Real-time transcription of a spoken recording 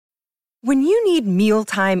When you need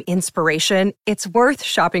mealtime inspiration, it's worth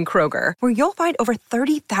shopping Kroger, where you'll find over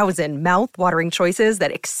 30,000 mouth-watering choices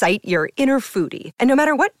that excite your inner foodie. And no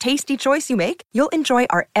matter what tasty choice you make, you'll enjoy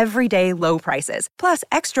our everyday low prices, plus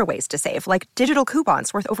extra ways to save, like digital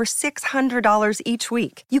coupons worth over $600 each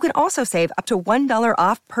week. You can also save up to $1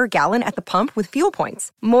 off per gallon at the pump with fuel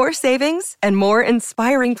points. More savings and more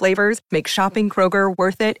inspiring flavors make shopping Kroger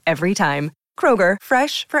worth it every time. Kroger,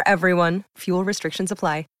 fresh for everyone. Fuel restrictions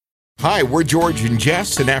apply. Hi, we're George and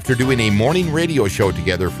Jess, and after doing a morning radio show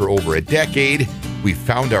together for over a decade, we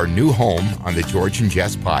found our new home on the George and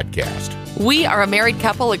Jess podcast. We are a married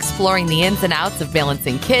couple exploring the ins and outs of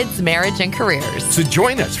balancing kids, marriage, and careers. So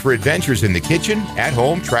join us for adventures in the kitchen, at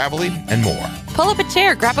home, traveling, and more. Pull up a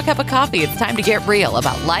chair, grab a cup of coffee. It's time to get real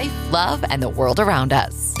about life, love, and the world around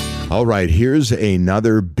us. All right, here's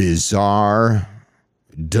another bizarre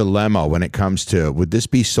dilemma when it comes to, would this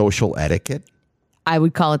be social etiquette? I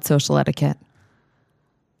would call it social etiquette.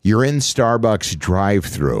 You're in Starbucks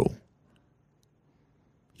drive-thru.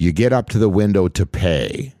 You get up to the window to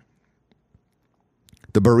pay.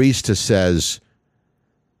 The barista says,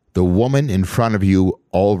 the woman in front of you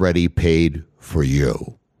already paid for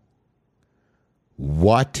you.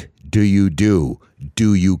 What do you do?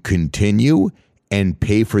 Do you continue and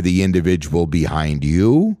pay for the individual behind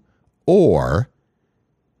you? Or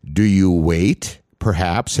do you wait,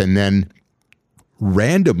 perhaps, and then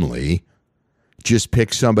randomly just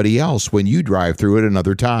pick somebody else when you drive through at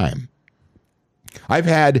another time? I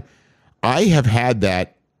have had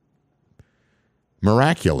that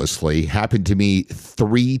miraculously happen to me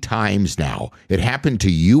 3 times now. It happened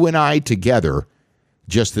to you and I together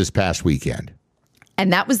just this past weekend.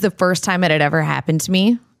 And that was the first time it had ever happened to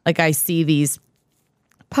me. Like, I see these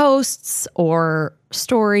posts or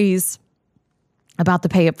stories about the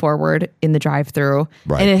pay it forward in the drive-thru,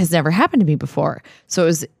 right, and it has never happened to me before. So it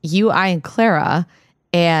was you, I, and Clara,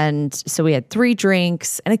 and so we had 3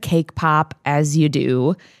 drinks and a cake pop, as you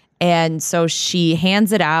do. And so she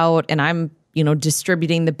hands it out, and I'm,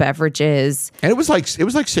 distributing the beverages. And it was like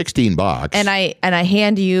 $16. And I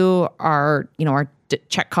hand you our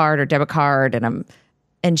check card or debit card,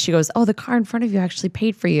 and she goes, "Oh, the car in front of you actually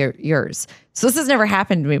paid for yours." So this has never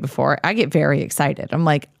happened to me before. I get very excited. I'm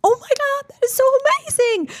like, "Oh my God, that is so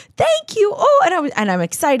amazing. Thank you." Oh, and I'm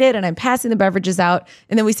excited, and I'm passing the beverages out.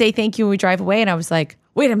 And then we say thank you and we drive away. And I was like,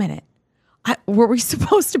 wait a minute. Were we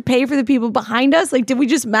supposed to pay for the people behind us? Like, did we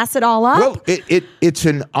just mess it all up? Well, it's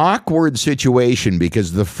an awkward situation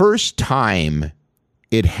because the first time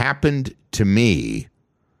it happened to me,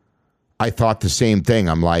 I thought the same thing.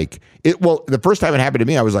 I'm like, the first time it happened to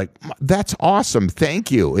me, I was like, that's awesome. Thank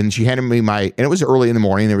you. And she handed me and it was early in the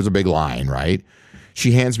morning. There was a big line, right?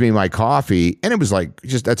 She hands me my coffee, and it was like,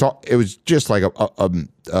 that's all. It was just like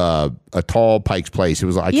a tall Pike's Place. It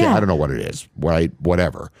was like, I don't know what it is, right?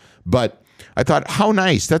 Whatever. But I thought, how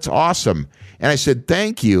nice. That's awesome. And I said,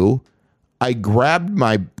 thank you. I grabbed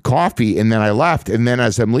my coffee, and then I left. And then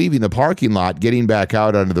as I'm leaving the parking lot, getting back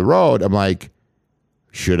out onto the road, I'm like,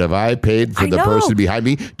 should have I paid for the person behind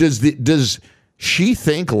me? Does she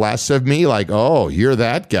think less of me? Like, oh, you're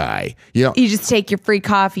that guy. You just take your free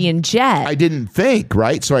coffee and jet. I didn't think,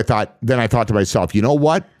 right? So I thought to myself, you know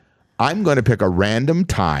what? I'm going to pick a random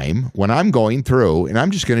time when I'm going through, and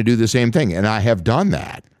I'm just going to do the same thing. And I have done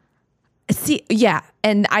that. See, yeah.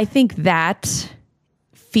 And I think that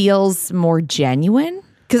feels more genuine.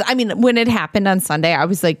 Because, when it happened on Sunday, I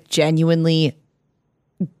was like genuinely,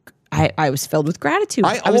 I was filled with gratitude.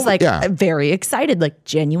 I was very excited, like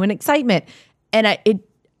genuine excitement. And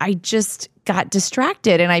I just got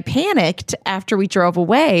distracted and I panicked after we drove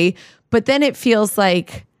away. But then it feels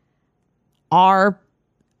like are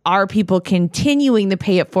people continuing to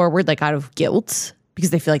pay it forward, like out of guilt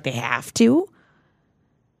because they feel like they have to?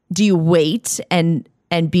 Do you wait and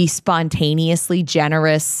be spontaneously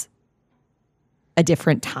generous a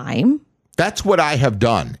different time? That's what I have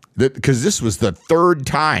done, because this was the 3rd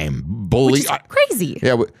time. Which is crazy.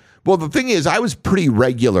 Yeah. Well, the thing is, I was pretty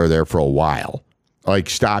regular there for a while, like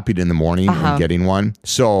stopping in the morning and getting one.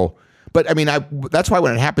 So, but that's why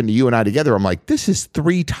when it happened to you and I together, I'm like, this is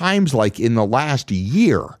 3 times like in the last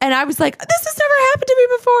year. And I was like, this has never happened to me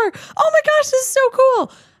before. Oh my gosh, this is so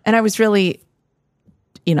cool. And I was really,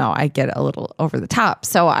 I get a little over the top.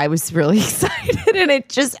 So I was really excited, and it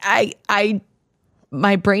just,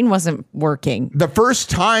 my brain wasn't working. The first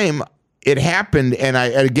time it happened, and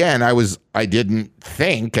I didn't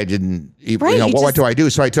think, what do I do?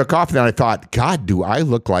 So I took off, and then I thought, God, do I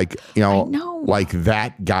look like, like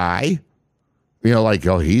that guy? Like,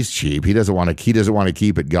 oh, he's cheap. He doesn't want to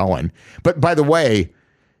keep it going. But by the way,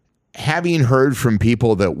 having heard from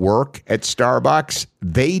people that work at Starbucks,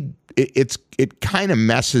 it kind of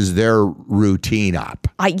messes their routine up.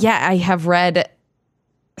 I have read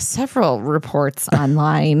several reports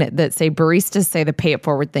online that say baristas say the pay it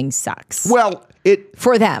forward thing sucks. Well,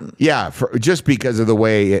 for them. Yeah, just because of the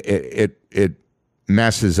way it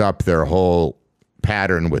messes up their whole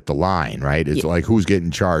pattern with the line, right? It's like who's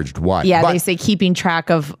getting charged what. Yeah, they say keeping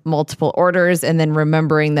track of multiple orders and then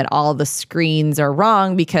remembering that all the screens are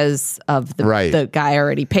wrong because of the guy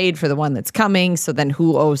already paid for the one that's coming. So then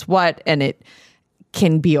who owes what? And it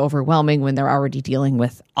can be overwhelming when they're already dealing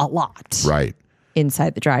with a lot. Right.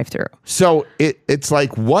 Inside the drive-thru. So it's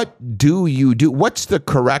like, what do you do? What's the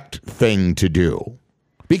correct thing to do?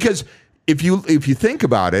 Because if you think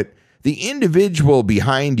about it, the individual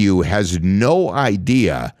behind you has no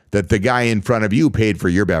idea that the guy in front of you paid for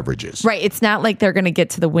your beverages. Right. It's not like they're going to get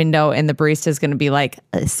to the window and the barista is going to be like,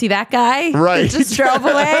 see that guy? Right. That just drove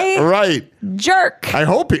away? Right. Jerk. I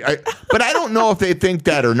hope but I don't know if they think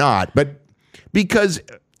that or not. But because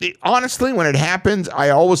honestly, when it happens, I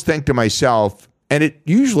always think to myself, and it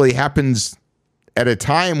usually happens at a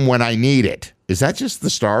time when I need it. Is that just the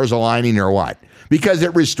stars aligning or what? Because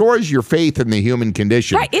it restores your faith in the human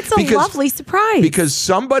condition. Right. It's a lovely surprise. Because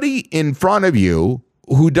somebody in front of you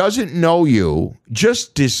who doesn't know you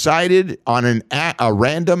just decided on a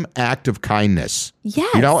random act of kindness.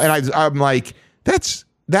 Yes. You know, and I'm like, that's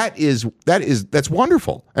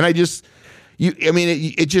wonderful. And you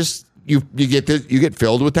get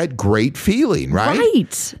filled with that great feeling, right?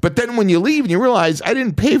 Right. But then when you leave and you realize I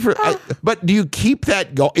didn't pay for but do you keep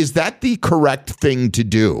that go? Is that the correct thing to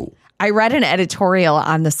do? I read an editorial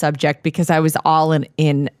on the subject because I was all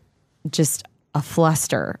in just a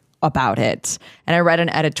fluster about it. And I read an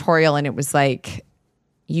editorial and it was like,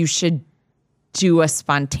 you should do a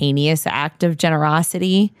spontaneous act of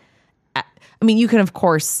generosity. I mean, you can, of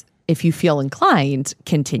course, if you feel inclined,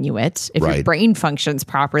 continue it. If your brain functions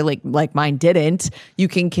properly, like mine didn't, you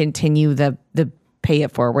can continue the pay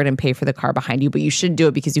it forward and pay for the car behind you, but you shouldn't do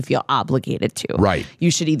it because you feel obligated to. Right.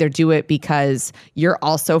 You should either do it because you're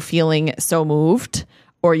also feeling so moved,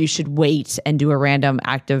 or you should wait and do a random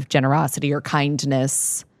act of generosity or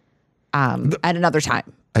kindness at another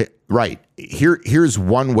time. Right. Here's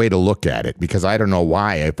one way to look at it, because I don't know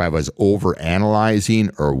why, if I was over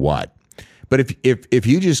analyzing or what. But if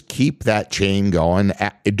you just keep that chain going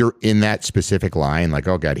in that specific line, like,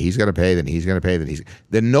 oh God, he's going to pay, then he's going to pay,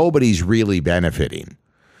 then nobody's really benefiting.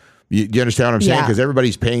 You understand what I'm saying? Because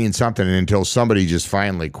everybody's paying something until somebody just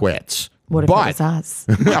finally quits. What if it was us?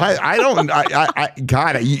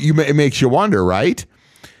 God, it makes you wonder, right?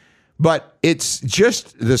 But it's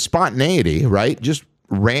just the spontaneity, right? Just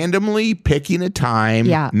randomly picking a time,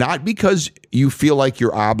 not because you feel like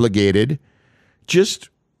you're obligated, just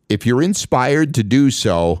if you're inspired to do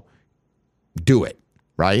so, do it,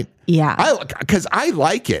 right? Yeah. Because I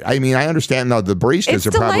like it. I mean, I understand the baristas are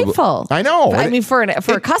delightful. Probably... I know. I mean, for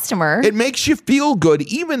a customer. It makes you feel good,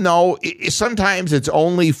 even though sometimes it's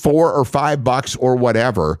only $4 or $5 or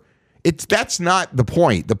whatever. That's not the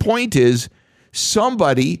point. The point is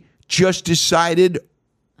somebody just decided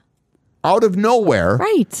out of nowhere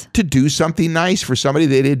to do something nice for somebody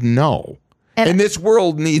they didn't know. And this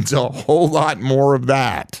world needs a whole lot more of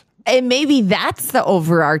that. And maybe that's the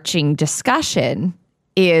overarching discussion,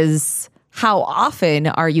 is how often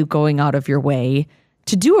are you going out of your way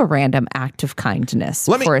to do a random act of kindness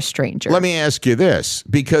for a stranger? Let me ask you this,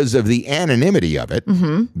 because of the anonymity of it,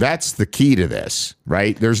 that's the key to this,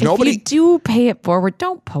 right? There's nobody... If you do pay it forward,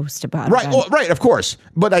 don't post about it. Right, of course.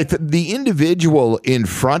 But the individual in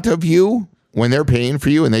front of you, when they're paying for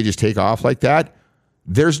you and they just take off like that,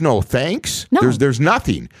 there's no thanks. No. There's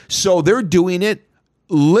nothing. So they're doing it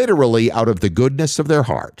literally out of the goodness of their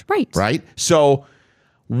heart. Right? So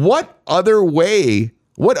what other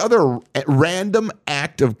random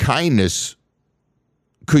act of kindness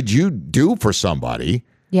could you do for somebody?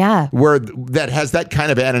 Yeah. Where that has that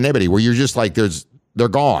kind of anonymity, where you're just like, they're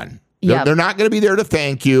gone. They're not going to be there to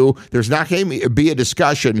thank you. There's not going to be a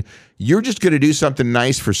discussion. You're just going to do something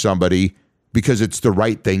nice for somebody because it's the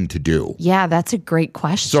right thing to do. Yeah, that's a great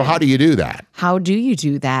question. So how do you do that? How do you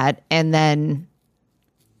do that? And then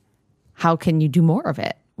how can you do more of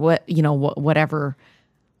it? Whatever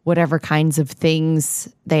kinds of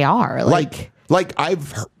things they are. Like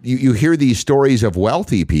you hear these stories of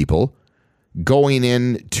wealthy people going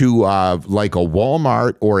into like a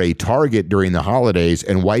Walmart or a Target during the holidays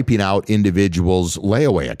and wiping out individuals'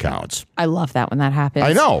 layaway accounts. I love that when that happens.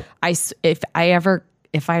 I know.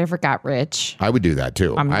 If I ever got rich, I would do that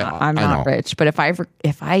too. I'm not rich, but if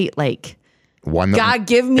I like God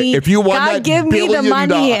give me, if you won God that give me the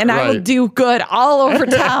money and I will right. do good all over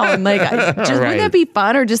town. Like, wouldn't that be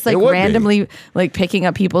fun? Or just like randomly like picking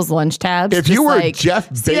up people's lunch tabs. If just you were like,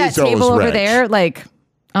 Jeff see that Bezos table over rich. there, like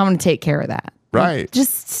I'm going to take care of that. Right. Like,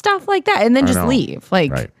 just stuff like that. And then just leave.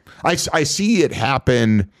 Like, right. I see it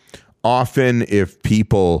happen often if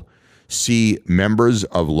people see members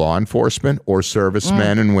of law enforcement or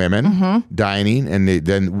servicemen and women dining, and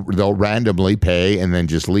then they'll randomly pay and then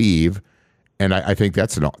just leave. And I think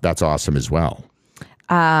that's awesome as well.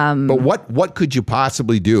 But what could you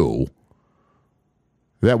possibly do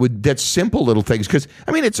that's simple little things? Because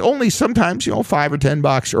I mean, it's only sometimes $5 or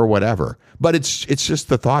 $10 or whatever. But it's just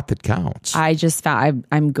the thought that counts. I just found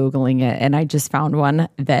I'm Googling it, and I just found one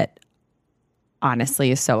that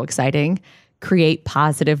honestly is so exciting. Create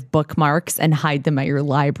positive bookmarks and hide them at your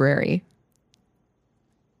library.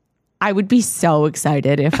 I would be so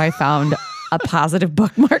excited if I found a positive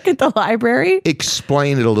bookmark at the library.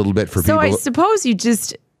 Explain it a little bit for people. So I suppose you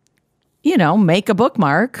just, make a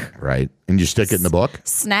bookmark. Right. And you stick it in the book?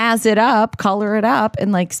 Snazz it up, color it up,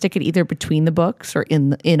 and like stick it either between the books or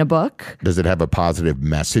in a book. Does it have a positive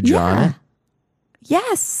message on it?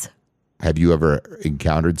 Yes. Have you ever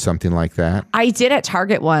encountered something like that? I did at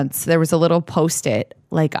Target once. There was a little Post-it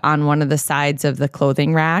like on one of the sides of the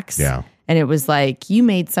clothing racks. Yeah. And it was like, you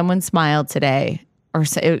made someone smile today. Or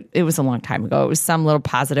it was a long time ago. It was some little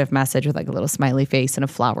positive message with like a little smiley face and a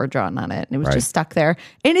flower drawn on it. And it was just stuck there.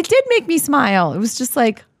 And it did make me smile. It was just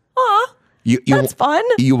like, aw, that's fun.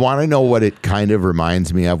 You want to know what it kind of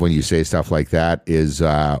reminds me of when you say stuff like that is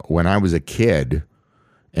when I was a kid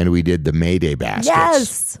and we did the Mayday baskets.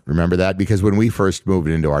 Yes. Remember that? Because when we first moved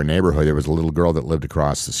into our neighborhood, there was a little girl that lived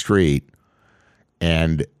across the street.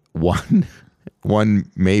 And one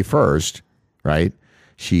May 1st, right?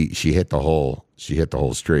 She hit the whole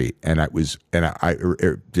street, and it was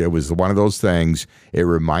one of those things. It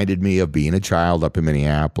reminded me of being a child up in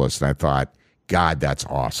Minneapolis, and I thought, God, that's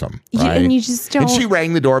awesome. Right? And you just don't. And she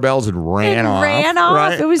rang the doorbells and ran off.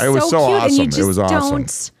 Right? It was so cute, awesome. and you just it was awesome.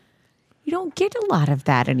 don't. You don't get a lot of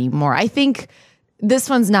that anymore. I think this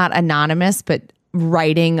one's not anonymous, but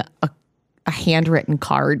writing a handwritten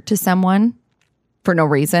card to someone for no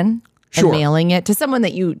reason. Sure. And mailing it to someone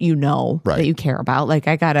that you know, right. that you care about. Like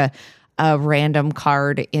I got a random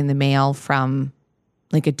card in the mail from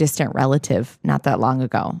like a distant relative not that long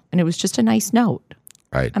ago. And it was just a nice note.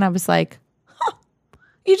 Right. And I was like,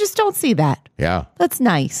 you just don't see that. Yeah. That's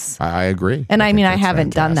nice. I agree. And I mean, I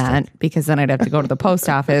haven't done that because then I'd have to go to the post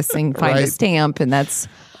office and find a stamp. And that's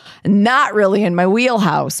not really in my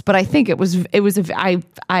wheelhouse. But I think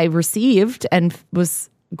I received and was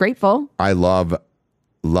grateful. I love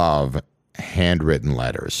handwritten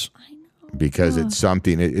letters. I know. Because it's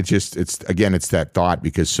something, it's that thought,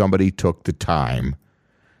 because somebody took the time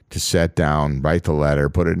to sit down, write the letter,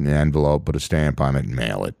 put it in an envelope, put a stamp on it, and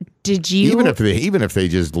mail it. Did you? Even if they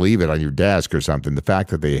just leave it on your desk or something, the fact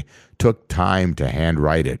that they took time to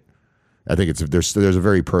handwrite it, I think there's a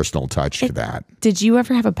very personal touch to that. Did you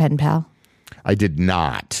ever have a pen pal? I did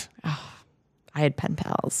not. Oh, I had pen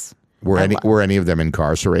pals. Were any of them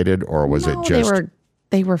incarcerated, or was it just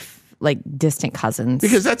they were like distant cousins?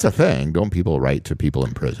 Because that's a thing. Don't people write to people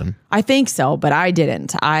in prison? I think so, but I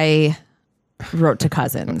didn't. I wrote to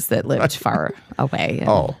cousins that lived far away.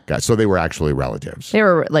 Oh, God. So they were actually relatives. They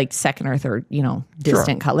were like second or third,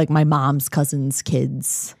 distant, like my mom's cousins'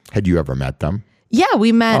 kids. Had you ever met them? Yeah,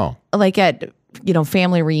 we met like at,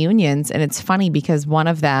 family reunions. And it's funny because one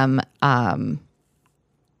of them,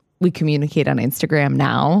 we communicate on Instagram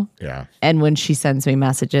now. Yeah. And when she sends me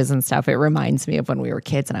messages and stuff, it reminds me of when we were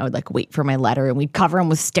kids and I would like wait for my letter and we'd cover them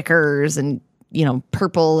with stickers and,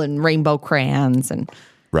 purple and rainbow crayons, and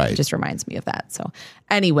right. It just reminds me of that. So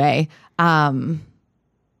anyway, I'm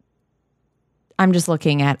just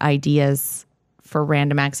looking at ideas for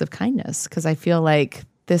random acts of kindness because I feel like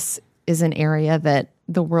this is an area that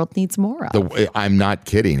the world needs more of. I'm not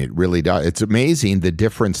kidding. It really does. It's amazing the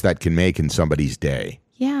difference that can make in somebody's day.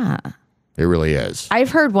 Yeah. It really is.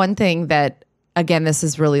 I've heard one thing that, again, this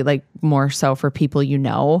is really like more so for people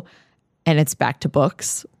and it's back to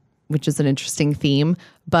books, which is an interesting theme,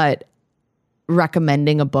 but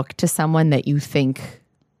recommending a book to someone that you think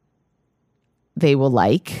they will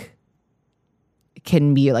like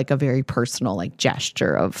can be like a very personal like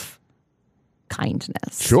gesture of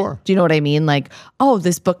kindness. Sure. Do you know what I mean? Like, oh,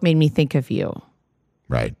 this book made me think of you.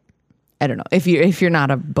 Right. I don't know. If you're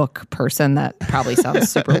not a book person, that probably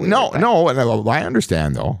sounds super weird. No. I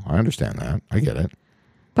understand though. I understand that. I get it.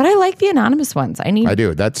 But I like the anonymous ones. I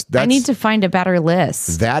do. I need to find a better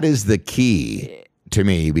list. That is the key to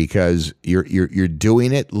me, because you're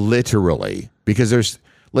doing it literally. Because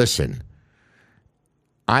listen,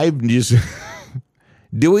 I've just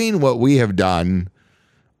doing what we have done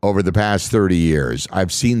over the past 30 years.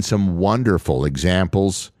 I've seen some wonderful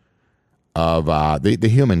examples of the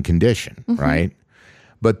human condition, right?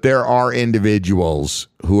 But there are individuals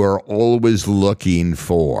who are always looking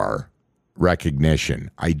for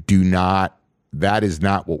recognition. That is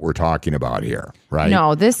not what we're talking about here, right?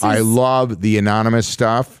 No, I love the anonymous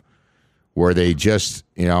stuff where they just,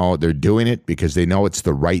 they're doing it because they know it's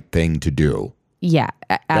the right thing to do. Yeah,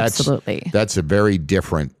 absolutely. That's a very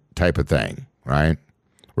different type of thing, right?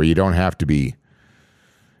 Where you don't have to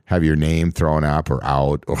have your name thrown up or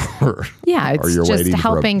out or it's or you're just waiting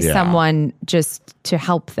helping someone just to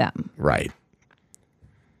help them. Right.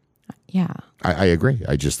 Yeah. I agree.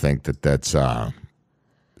 I just think that's and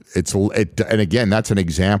again, that's an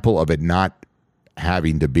example of it not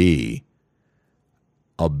having to be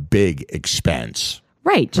a big expense.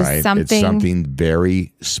 Right. Just something. It's something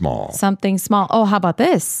very small. Something small. Oh, how about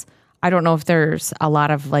this? I don't know if there's a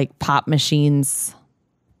lot of like pop machines.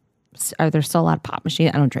 Are there still a lot of pop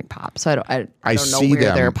machines? I don't drink pop, so I don't know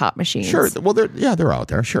where there are pop machines. Sure. Well, they're out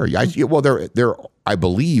there. Sure. They're I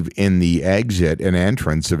believe in the exit and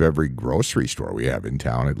entrance of every grocery store we have in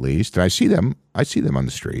town, at least. And I see them on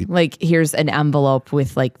the street. Like, here's an envelope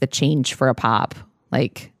with like the change for a pop.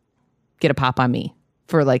 Like, get a pop on me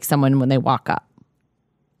for like someone when they walk up.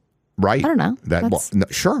 Right. I don't know.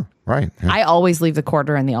 Sure. Right. Yeah. I always leave the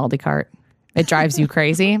quarter in the Aldi cart. It drives you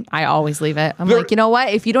crazy. I always leave it. I'm like, you know what?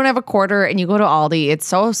 If you don't have a quarter and you go to Aldi, it's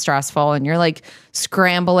so stressful and you're like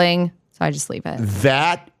scrambling. So I just leave it.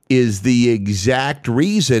 That is the exact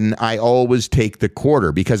reason I always take the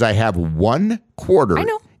quarter, because I have one quarter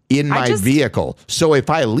in my vehicle. So if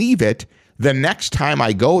I leave it, the next time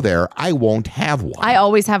I go there, I won't have one. I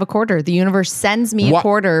always have a quarter. The universe sends me a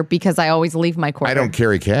quarter because I always leave my quarter. I don't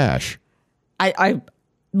carry cash. I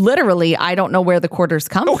literally, I don't know where the quarters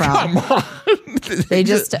come from. Come on. they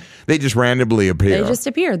just randomly appear. They just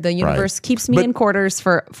appear. The universe keeps me in quarters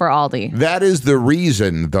for Aldi. That is the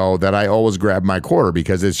reason, though, that I always grab my quarter,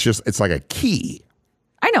 because it's like a key.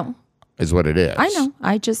 I know. Is what it is. I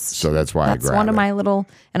know. So that's why I grab it. That's one of my little,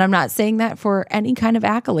 and I'm not saying that for any kind of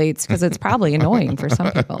accolades, because it's probably annoying for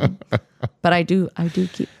some people. But I do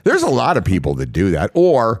keep. There's a lot of people that do that,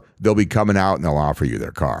 or they'll be coming out and they'll offer you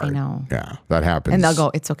their card. I know. Yeah, that happens. And they'll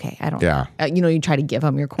go, "It's okay. I don't." Yeah. You try to give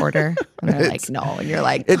them your quarter, and they're like, "No," and you're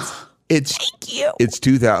like, It's thank you. It's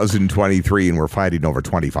 2023, and we're fighting over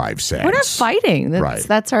 25 cents. We're not fighting.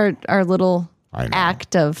 That's our little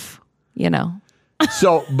act of,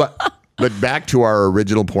 So, But back to our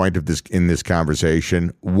original point of this in this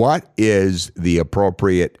conversation, what is the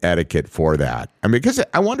appropriate etiquette for that? I mean, because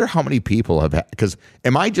I wonder how many people have had, because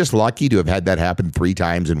am I just lucky to have had that happen 3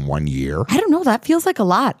 times in 1 year? I don't know. That feels like a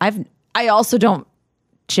lot. I also don't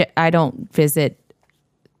visit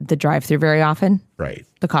the drive-thru very often. Right.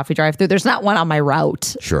 The coffee drive-thru. There's not one on my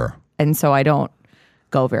route. Sure. And so I don't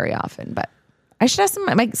go very often, but I should ask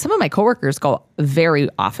some of my coworkers go very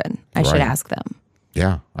often. I should ask them.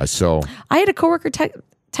 Yeah. I had a coworker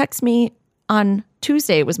text me on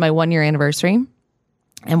Tuesday. It was my 1-year anniversary.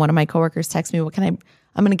 And one of my coworkers texted me,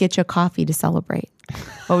 I'm going to get you a coffee to celebrate.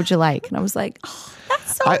 What would you like? And I was like, oh,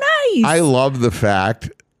 that's so nice. I love the fact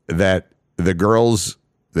that the girls,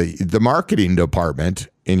 the marketing department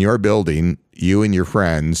in your building, you and your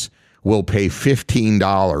friends will pay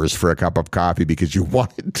 $15 for a cup of coffee because you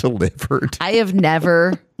want it delivered. I have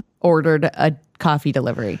never ordered a coffee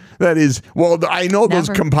delivery. That is, I know those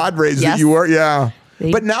compadres that you are, yeah.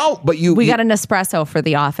 We got an espresso for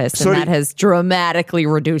the office, and that has dramatically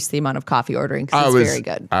reduced the amount of coffee ordering because it's very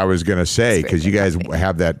good. I was going to say, because you guys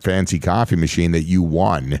have that fancy coffee machine that you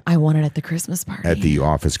won. I won it at the Christmas party. At the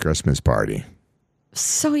office Christmas party.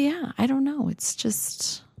 So yeah, I don't know. It's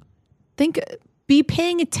just, be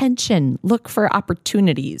paying attention. Look for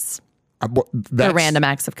opportunities. The random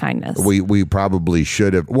acts of kindness. We probably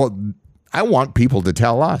should have. Well, I want people to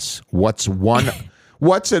tell us what's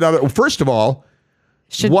another. First of all,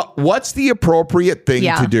 what's the appropriate thing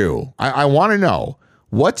to do? I want to know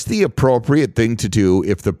what's the appropriate thing to do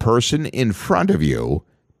if the person in front of you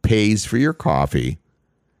pays for your coffee.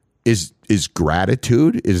 Is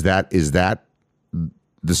gratitude? Is that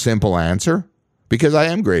the simple answer? Because I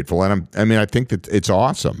am grateful, and I think that it's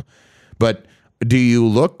awesome. But do you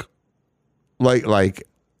look like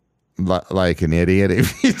an idiot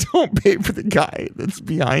if you don't pay for the guy that's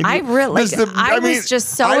behind you? I was just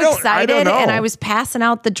so excited, and I was passing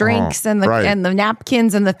out the drinks and the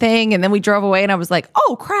napkins and the thing, and then we drove away, and I was like,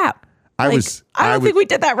 oh crap. I don't think we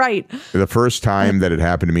did that right. The first time that it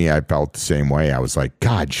happened to me, I felt the same way. I was like,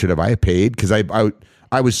 God, should have I paid? Because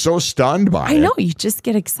I was so stunned by it. I know, you just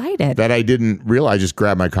get excited. That I didn't realize. I just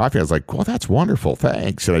grabbed my coffee. I was like, well, that's wonderful.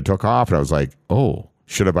 Thanks. And I took off and I was like, oh,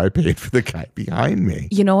 should have I paid for the guy behind me?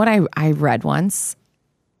 You know what I read once?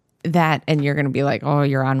 That, and you're going to be like, oh,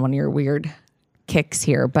 you're on one of your weird kicks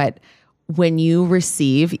here. But when you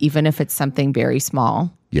receive, even if it's something very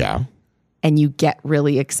small. Yeah. And you get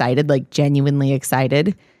really excited, like genuinely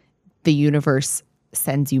excited, the universe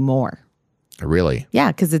sends you more. Really?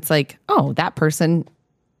 Yeah, because it's like, oh, that person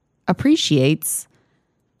appreciates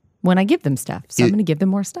when I give them stuff. So I'm going to give them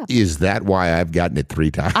more stuff. Is that why I've gotten it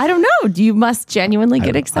 3 times? I don't know. You must genuinely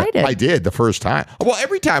get excited. I did the first time. Well,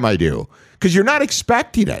 every time I do, because you're not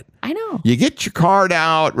expecting it. I know. You get your card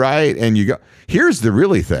out, right? And you go. Here's the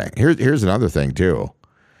really thing. Here's another thing, too.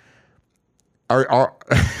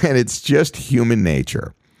 And it's just human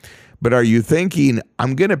nature. But are you thinking,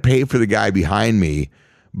 I'm going to pay for the guy behind me,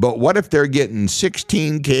 but what if they're getting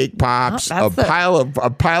 16 cake pops, a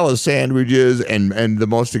pile of sandwiches, and the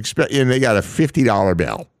most expensive, and they got a $50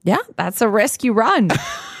 bill? Yeah, that's a risk you run.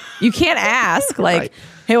 You can't ask, like, right.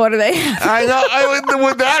 Hey, what do they have? I know.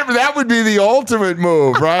 That would be the ultimate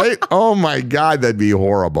move, right? Oh my God, that'd be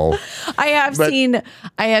horrible. I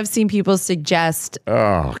have seen people suggest,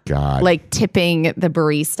 oh God, like tipping the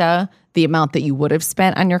barista the amount that you would have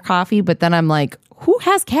spent on your coffee, but then I'm like, who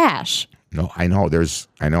has cash? No, I know.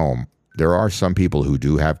 There are some people who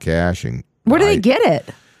do have cash, and where do they get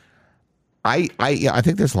it? I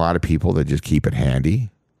think there's a lot of people that just keep it handy.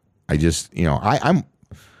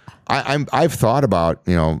 I've thought about,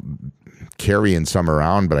 carrying some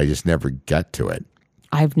around, but I just never get to it.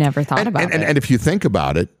 I've never thought about it. And if you think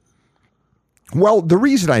about it, well, the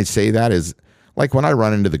reason I say that is like when I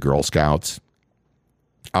run into the Girl Scouts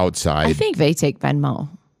outside. I think they take Venmo.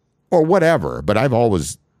 Or whatever, but I've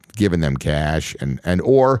always given them cash and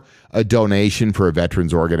or a donation for a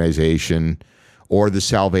veterans organization or the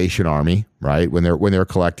Salvation Army, right? When they're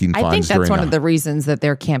collecting funds. I think that's one of the reasons that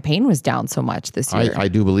their campaign was down so much this year. I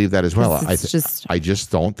do believe that as well. I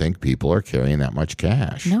just don't think people are carrying that much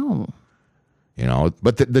cash. No.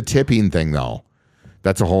 But the tipping thing though,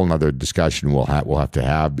 that's a whole nother discussion we'll have to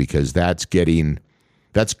have, because that's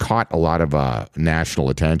caught a lot of national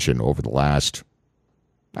attention over the last,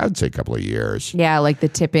 I would say, a couple of years. Yeah, like the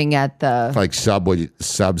tipping at the like sub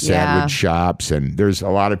sandwich shops, and there's a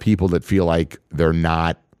lot of people that feel like they're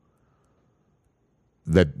not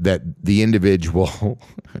that the individual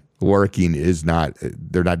working is not,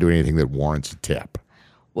 they're not doing anything that warrants a tip.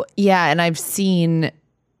 Well, yeah, and I've seen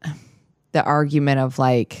the argument of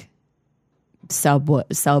like sub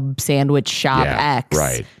sandwich shop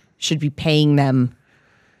X should be paying them.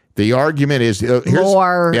 The argument is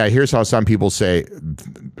here's how some people say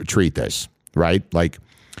treat this, right? Like,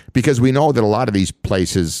 because we know that a lot of these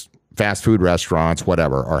places, fast food restaurants,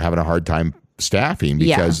 whatever, are having a hard time staffing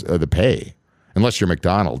because of the pay. Unless you're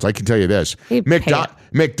McDonald's. I can tell you this.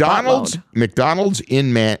 McDonald's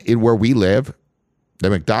in where we live, the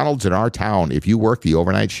McDonald's in our town, if you work the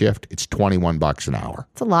overnight shift, it's $21 an hour.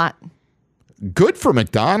 It's a lot. Good for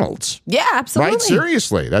McDonald's. Yeah, absolutely. Right?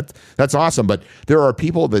 Seriously. That's awesome. But there are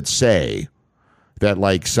people that say that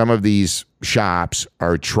like some of these shops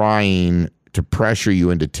are trying to pressure you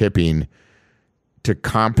into tipping to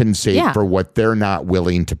compensate for what they're not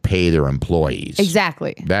willing to pay their employees.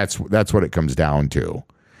 Exactly. That's what it comes down to.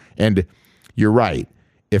 And you're right.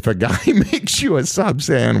 If a guy makes you a sub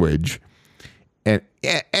sandwich, and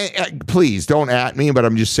please don't at me, but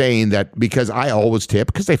I'm just saying that because I always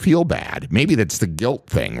tip because I feel bad. Maybe that's the guilt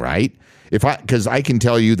thing, right? Because I can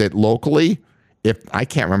tell you that locally, if I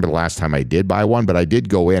can't remember the last time I did buy one, but I did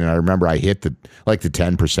go in and I remember I hit the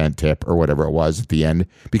 10% tip or whatever it was at the end,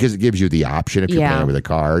 because it gives you the option if you're paying with a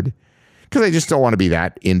card. Because I just don't want to be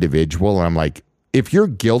that individual. And I'm like, if you're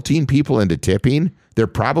guilting people into tipping, they're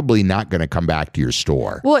probably not going to come back to your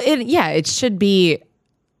store. Well, it should be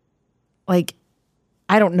like,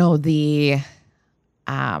 I don't know the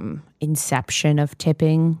inception of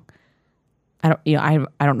tipping. I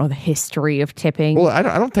don't know the history of tipping. Well, I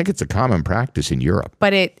don't think it's a common practice in Europe.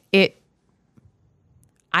 But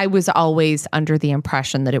I was always under the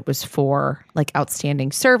impression that it was for like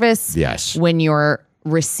outstanding service. Yes. When you're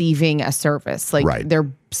receiving a service, like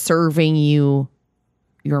they're serving you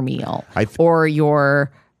your meal, or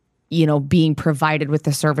you're being provided with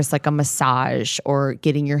a service like a massage or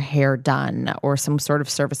getting your hair done or some sort of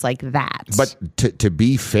service like that. But to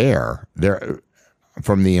be fair,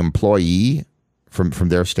 from the employee, from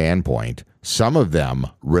their standpoint, some of them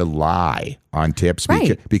rely on tips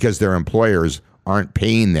because their employers aren't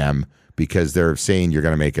paying them because they're saying you're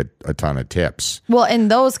going to make a ton of tips. Well, in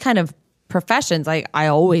those kind of professions, I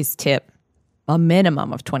always tip a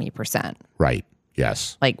minimum of 20%. Right.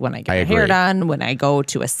 Yes. Like when I get my hair done, when I go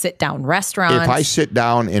to a sit-down restaurant. If I sit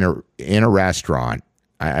down in a restaurant,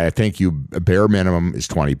 I think bare minimum is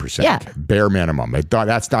 20%. Yeah. Bare minimum.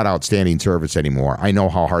 That's not outstanding service anymore. I know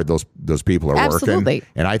how hard those people are Absolutely. working.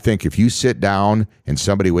 And I think if you sit down and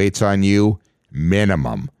somebody waits on you,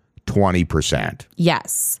 minimum 20%.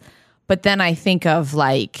 Yes. But then I think of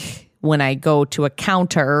like when I go to a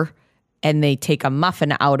counter and they take a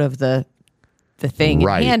muffin out of the thing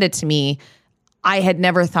and hand it to me. I had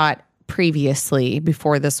never thought previously,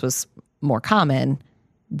 before this was more common,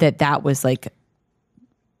 that was like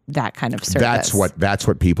that kind of service. That's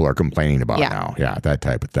what people are complaining about now. Yeah, that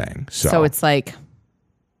type of thing. So it's like,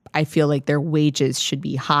 I feel like their wages should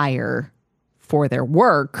be higher for their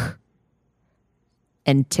work,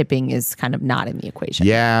 and tipping is kind of not in the equation.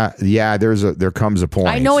 Yeah. There comes a point.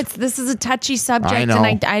 I know this is a touchy subject, I know.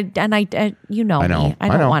 and I you know me. I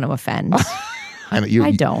don't want to offend.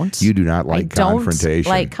 I don't. You do not like confrontation.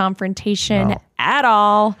 Don't like confrontation at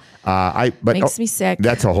all. Makes me sick.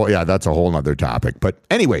 That's a whole nother topic. But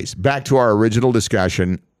anyways, back to our original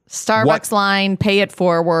discussion. Starbucks line, pay it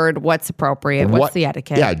forward. What's appropriate? What's the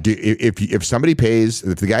etiquette? Yeah. If somebody pays,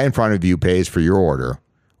 if the guy in front of you pays for your order,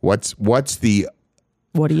 what's the?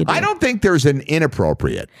 What do you do? I don't think there's an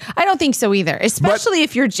inappropriate. I don't think so either. Especially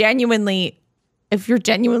if you're genuinely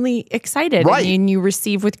excited, right, and you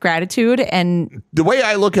receive with gratitude. And the way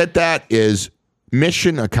I look at that is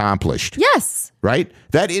mission accomplished. Yes. Right?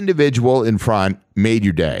 That individual in front made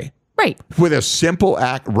your day. Right. With a simple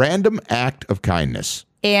random act of kindness.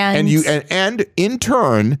 And in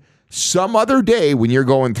turn, some other day when you're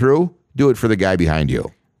going through, do it for the guy behind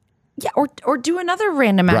you. Yeah, or do another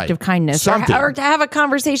random act of kindness, or to have a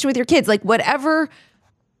conversation with your kids, like whatever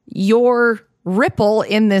your ripple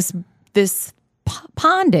in this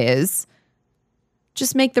pond is.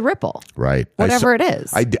 Just make the ripple, right? Whatever it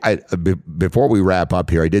is. Before we wrap up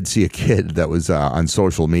here, I did see a kid that was on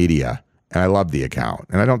social media, and I love the account,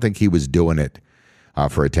 and I don't think he was doing it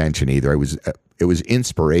for attention either. It was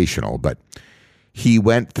inspirational, but he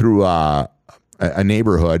went through a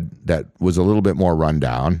neighborhood that was a little bit more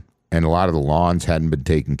rundown, and a lot of the lawns hadn't been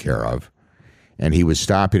taken care of. And he was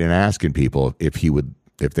stopping and asking people if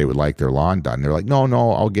they would like their lawn done. They're like, no,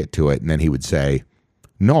 I'll get to it. And then he would say,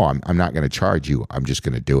 no, I'm not going to charge you. I'm just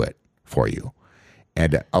going to do it for you.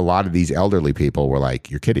 And a lot of these elderly people were like,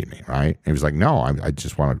 you're kidding me, right? And he was like, no, I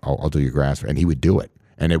just want to, I'll do your grass. And he would do it.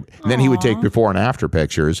 And then he would take before and after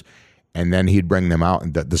pictures, and then he'd bring them out,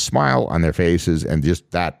 and the smile on their faces and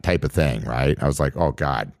just that type of thing, right? I was like, oh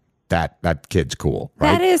God, that kid's cool,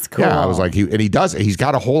 right? That is cool. Yeah, I was like, he's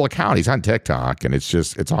got a whole account. He's on TikTok, and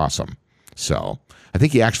it's awesome. So I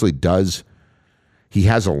think he actually does. He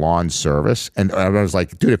has a lawn service, and I was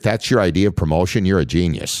like, dude, if that's your idea of promotion, you're a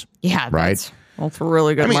genius. Yeah, right. Well, for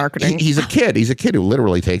really good marketing. He's a kid. He's a kid who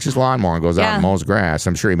literally takes his lawnmower and goes out and mows grass.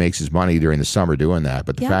 I'm sure he makes his money during the summer doing that.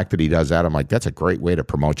 But the fact that he does that, I'm like, that's a great way to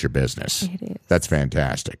promote your business. It is. That's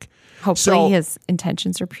fantastic. Hopefully his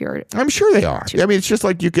intentions are pure. I'm sure they are. I mean, it's just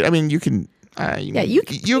like you get a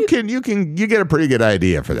pretty good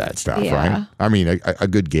idea for that stuff, right? I mean, a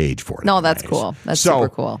good gauge for it. No, that's cool. That's super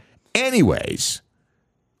cool. Anyways,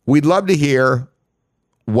 we'd love to hear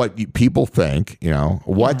what people think.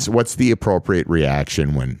 What's the appropriate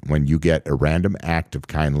reaction when you get a random act of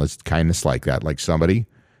kindness like that, like somebody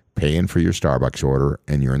paying for your Starbucks order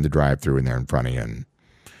and you're in the drive-thru and they're in front of you, and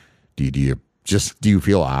do you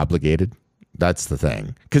feel obligated? That's the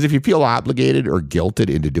thing. Because if you feel obligated or guilted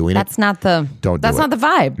into doing that's not the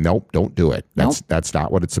vibe. Nope, don't do it. That's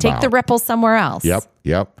not what it's about. Take the ripple somewhere else. Yep.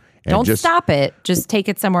 And don't stop it. Just take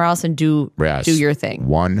it somewhere else and do your thing.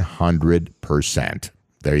 100%.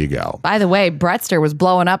 There you go. By the way, Brettster was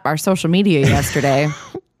blowing up our social media yesterday.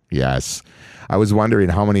 Yes. I was wondering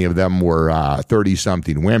how many of them were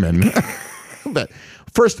 30-something women. But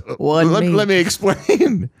first, let me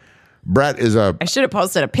explain. Brett is I should have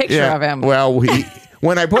posted a picture of him. Well,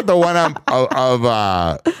 when I put the one up of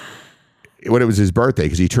when it was his birthday,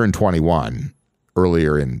 because he turned 21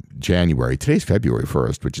 earlier in January. Today's February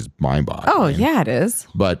 1st, which is mind-boggling. Oh, yeah, it is.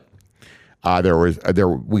 But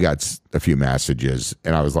we got a few messages,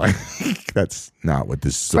 and I was like, that's not what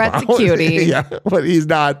this is Brett's about. A cutie. Yeah, but he's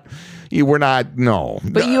not. We're not. No.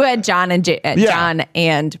 But you had John and John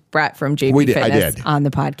and Brett from JP Fitness on the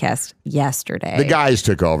podcast yesterday. The guys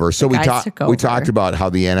took over, so we talked about how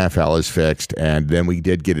the NFL is fixed, and then we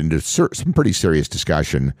did get into some pretty serious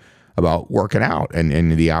discussion about working out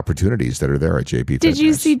and the opportunities that are there at JP Fitness. Did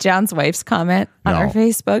you see John's wife's comment on our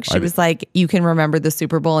Facebook? She was like, you can remember the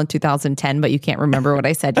Super Bowl in 2010, but you can't remember what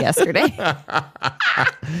I said yesterday.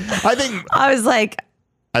 I think I was like,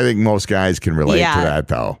 I think most guys can relate to that,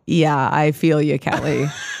 though. Yeah, I feel you, Kelly.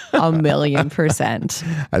 1,000,000%.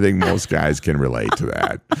 I think most guys can relate to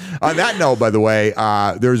that. On that note, by the way,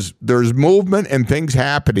 there's movement and things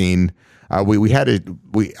happening. I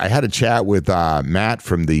had a chat with Matt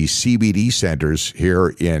from the CBD centers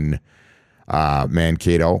here in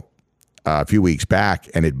Mankato a few weeks back,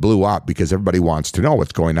 and it blew up because everybody wants to know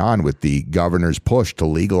what's going on with the governor's push to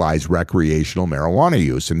legalize recreational marijuana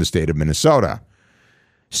use in the state of Minnesota.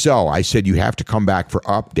 So I said, you have to come back for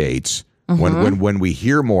updates when we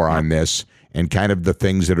hear more on this and kind of the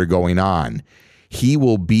things that are going on. He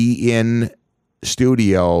will be in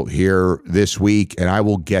studio here this week, and I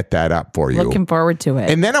will get that up for you. Looking forward to it.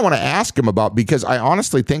 And then I want to ask him about, because I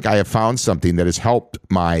honestly think I have found something that has helped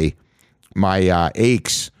my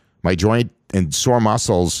aches, my joint and sore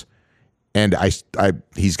muscles, and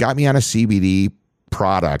he's got me on a CBD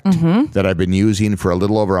product that I've been using for a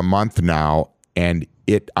little over a month now, and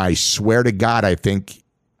I swear to God, I think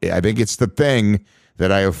it's the thing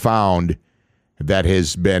that I have found that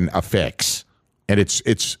has been a fix. And it's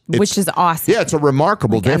which is awesome. Yeah, it's a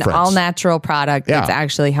remarkable difference. An all natural product that's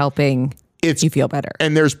actually helping you feel better.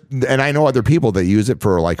 And I know other people that use it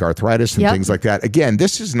for like arthritis and things like that. Again,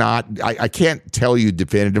 this is not, I can't tell you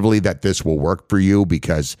definitively that this will work for you,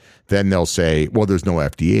 because then they'll say, well, there's no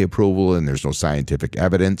FDA approval and there's no scientific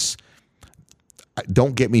evidence.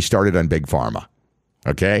 Don't get me started on big pharma.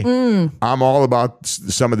 Okay. I'm all about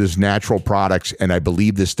some of this natural products, and I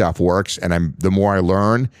believe this stuff works. And the more I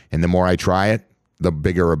learn and the more I try it, the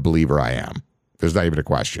bigger a believer I am. There's not even a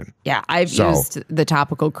question. Yeah. I've used the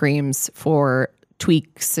topical creams for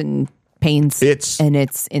tweaks and pains, and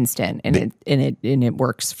it's instant, and it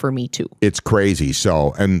works for me too. It's crazy.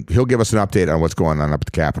 So, and he'll give us an update on what's going on up at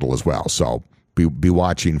the Capitol as well. So be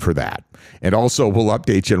watching for that. And also we'll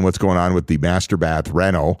update you on what's going on with the master bath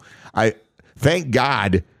reno. Thank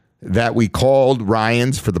God that we called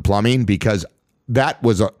Ryan's for the plumbing, because that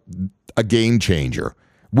was a game changer.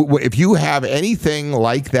 If you have anything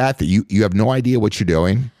like that you have no idea what you're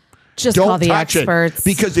doing, just don't call the touch experts. It,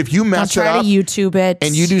 because if you mess it up, to YouTube it,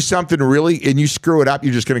 and you do something and you screw it up,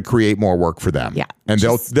 you're just going to create more work for them. Yeah, and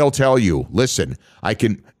they'll tell you, listen,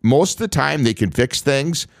 most of the time they can fix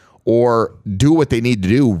things or do what they need to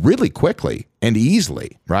do really quickly and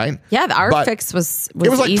easily, right? Yeah, our fix was it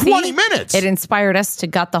was like easy. 20 minutes. It inspired us to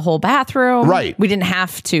gut the whole bathroom. Right. We didn't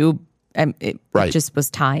have to. It just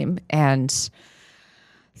was time. And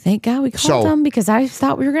thank God we called them, because I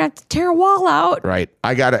thought we were going to have to tear a wall out. Right.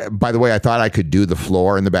 By the way, I thought I could do the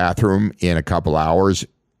floor in the bathroom in a couple hours.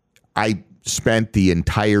 I spent the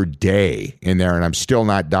entire day in there, and I'm still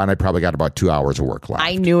not done. I probably got about 2 hours of work left.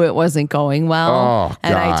 I knew it wasn't going well. Oh,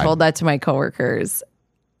 and God. I told that to my coworkers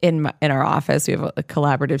in our office. We have a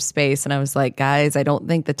collaborative space, and I was like, guys, I don't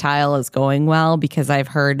think the tile is going well, because I've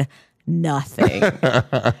heard nothing.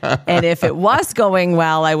 And if it was going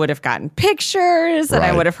well, I would have gotten pictures and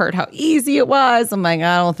I would have heard how easy it was. I'm like,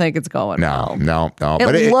 I don't think it's going well. No.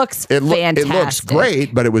 It looks fantastic. It looks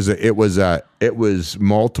great, but it was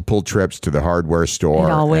multiple trips to the hardware store.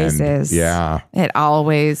 It always is. Yeah. It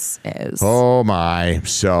always is. Oh my.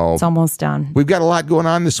 So it's almost done. We've got a lot going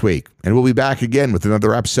on this week, and we'll be back again with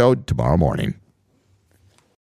another episode tomorrow morning.